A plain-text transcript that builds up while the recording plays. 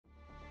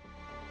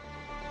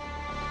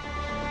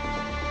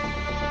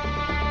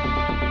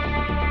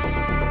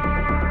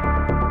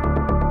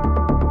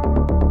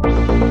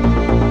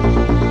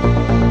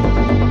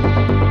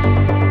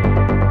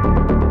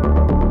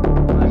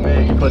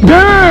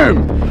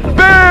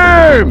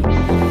Boom! Boom!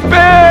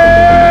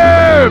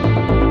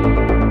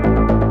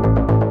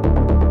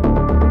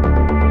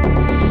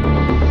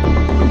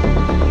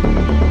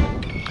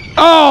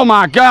 Oh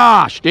my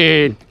gosh,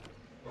 dude.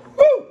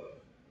 Woo!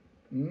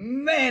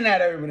 Man,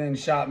 that opening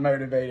shot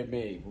motivated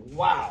me.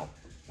 Wow.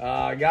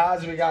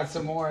 Guys, we got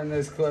some more in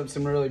this clip,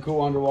 some really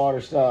cool underwater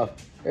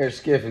stuff. There's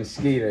Skiff and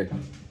Skeeter,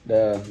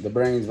 the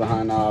brains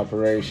behind the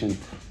operation.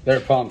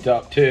 They're pumped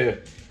up too.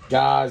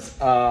 Guys,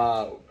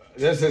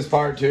 this is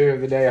part 2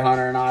 of the day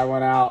Hunter and I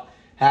went out.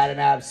 Had an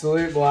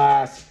absolute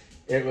blast.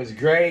 It was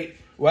great.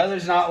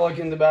 Weather's not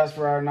looking the best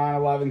for our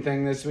 9/11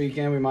 thing this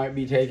weekend. We might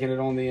be taking it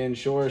on the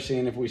inshore,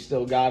 seeing if we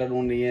still got it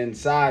on the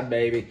inside,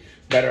 baby.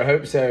 Better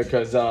hope so,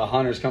 because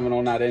Hunter's coming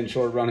on that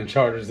inshore running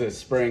charters this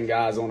spring,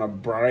 guys, on a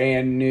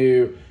brand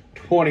new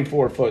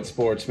 24-foot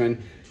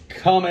Sportsman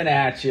coming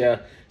at you.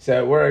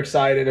 So we're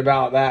excited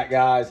about that,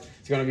 guys.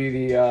 It's going to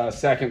be the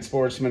second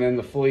Sportsman in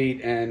the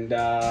fleet, and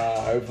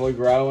hopefully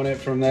growing it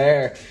from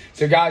there.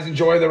 So, guys,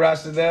 enjoy the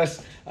rest of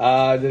this.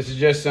 This is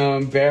just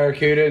some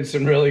Barracuda and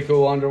some really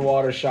cool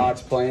underwater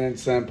shots, plain and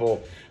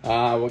simple.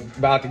 We're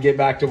about to get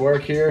back to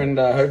work here, and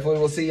hopefully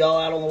we'll see y'all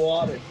out on the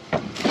water.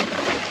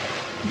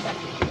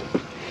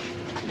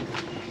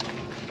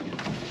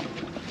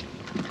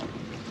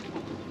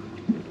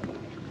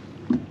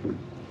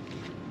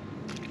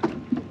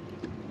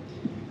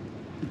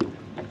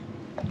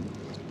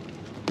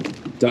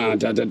 Dun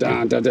dun dun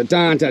dun dun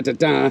dun dun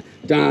dun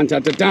dun dun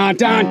dun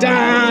dun dun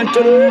dun.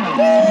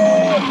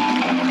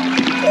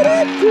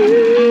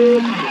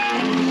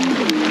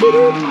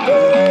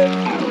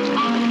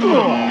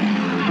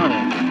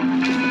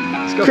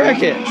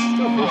 Crickets.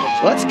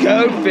 Let's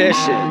go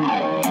fishing.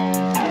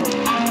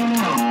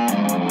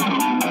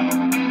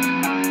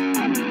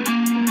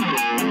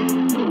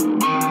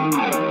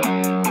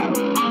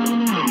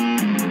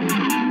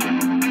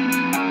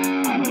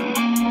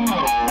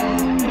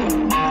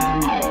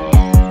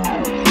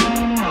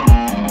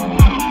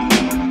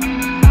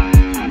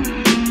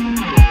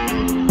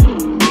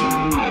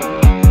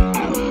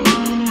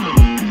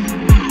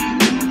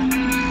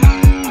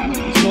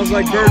 Smells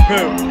like bird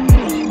poop.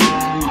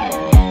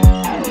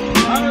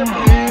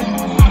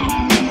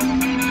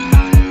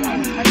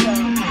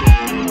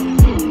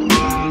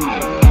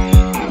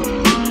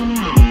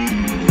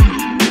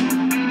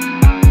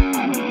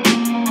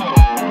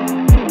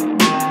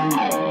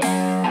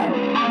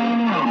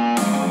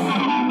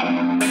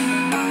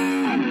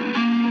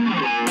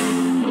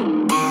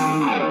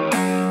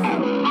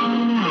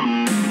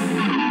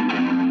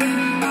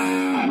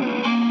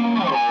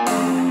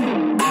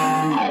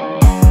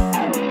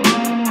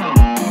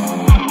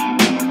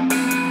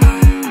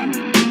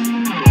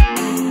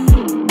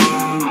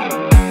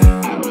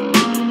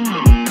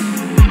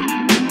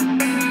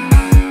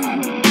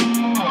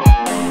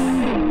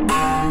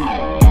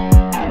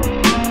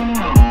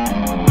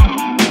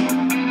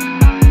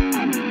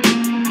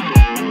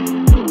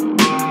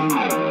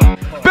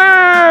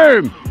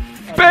 Boom!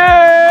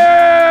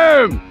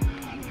 Boom!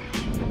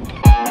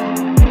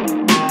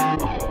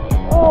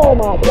 Oh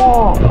my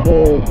God,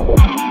 dude.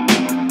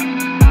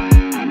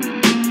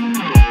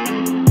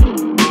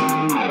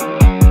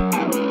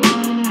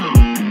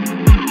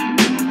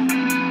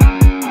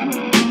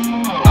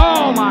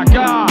 Oh my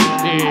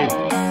gosh, dude.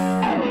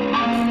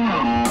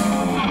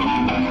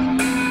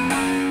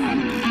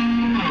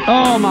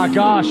 Oh my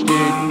gosh,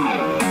 dude.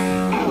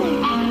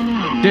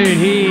 Dude,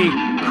 he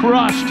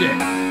crushed it.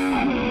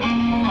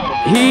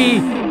 He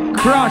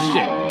crushed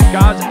it.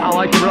 Guys, I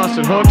like the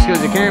rusted hooks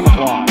because of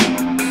camouflage.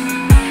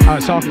 I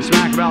was talking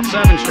smack about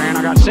 7-strand.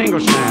 I got single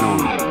strand on.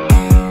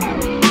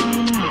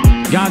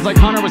 Guys, like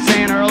Hunter was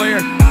saying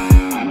earlier,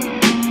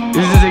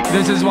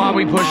 this is why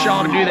we push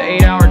y'all to do the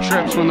 8-hour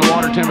trips when the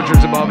water temperature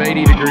is above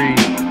 80 degrees.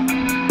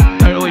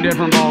 Totally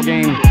different ball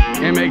game.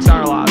 It makes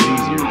our lives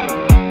easier.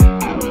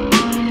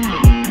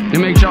 It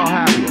makes y'all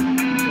happier.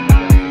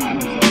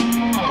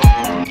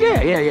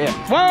 Yeah.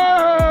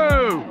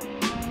 Whoa!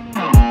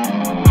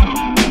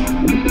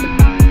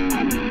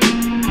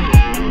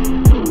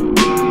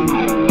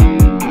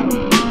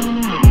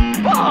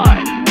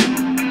 Bud!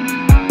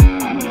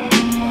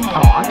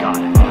 Oh, I got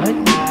it, bud.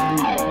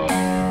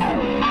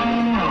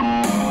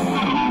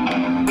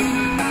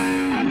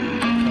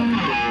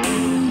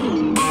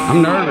 I'm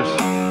nervous.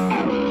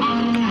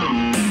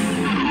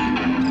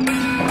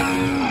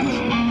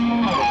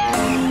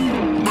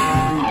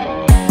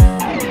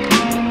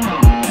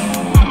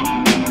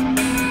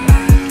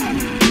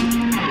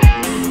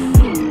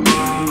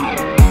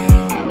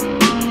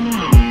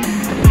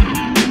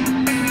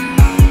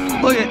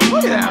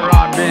 Look at that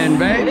rod bend,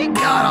 baby.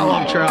 God, I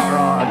love trout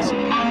rods.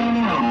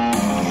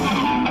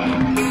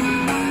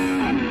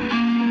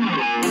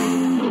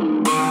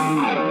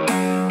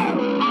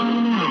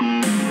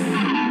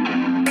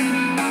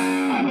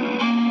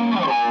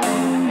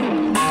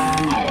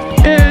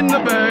 In the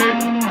bait.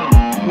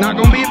 Not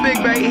gonna be a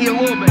big bait, he a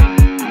little bait.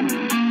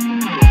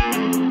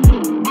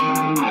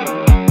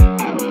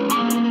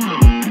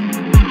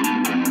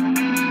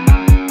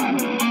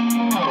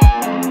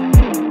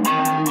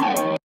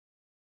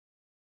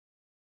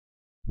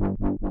 I'm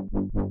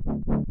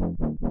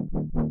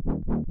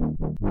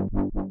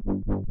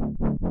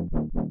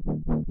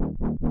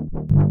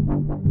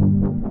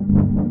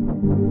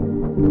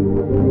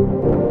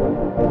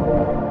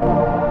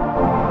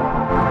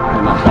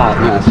a hot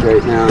mess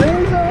right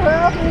now.